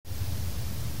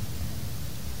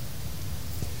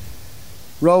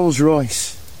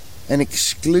Rolls-Royce. An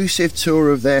exclusive tour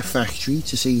of their factory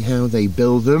to see how they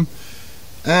build them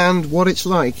and what it's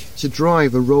like to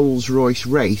drive a Rolls-Royce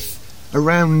Wraith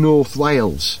around North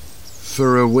Wales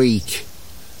for a week.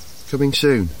 Coming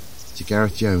soon to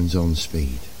Gareth Jones on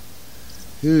Speed.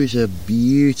 Who's a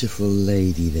beautiful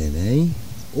lady then, eh?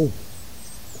 Oh.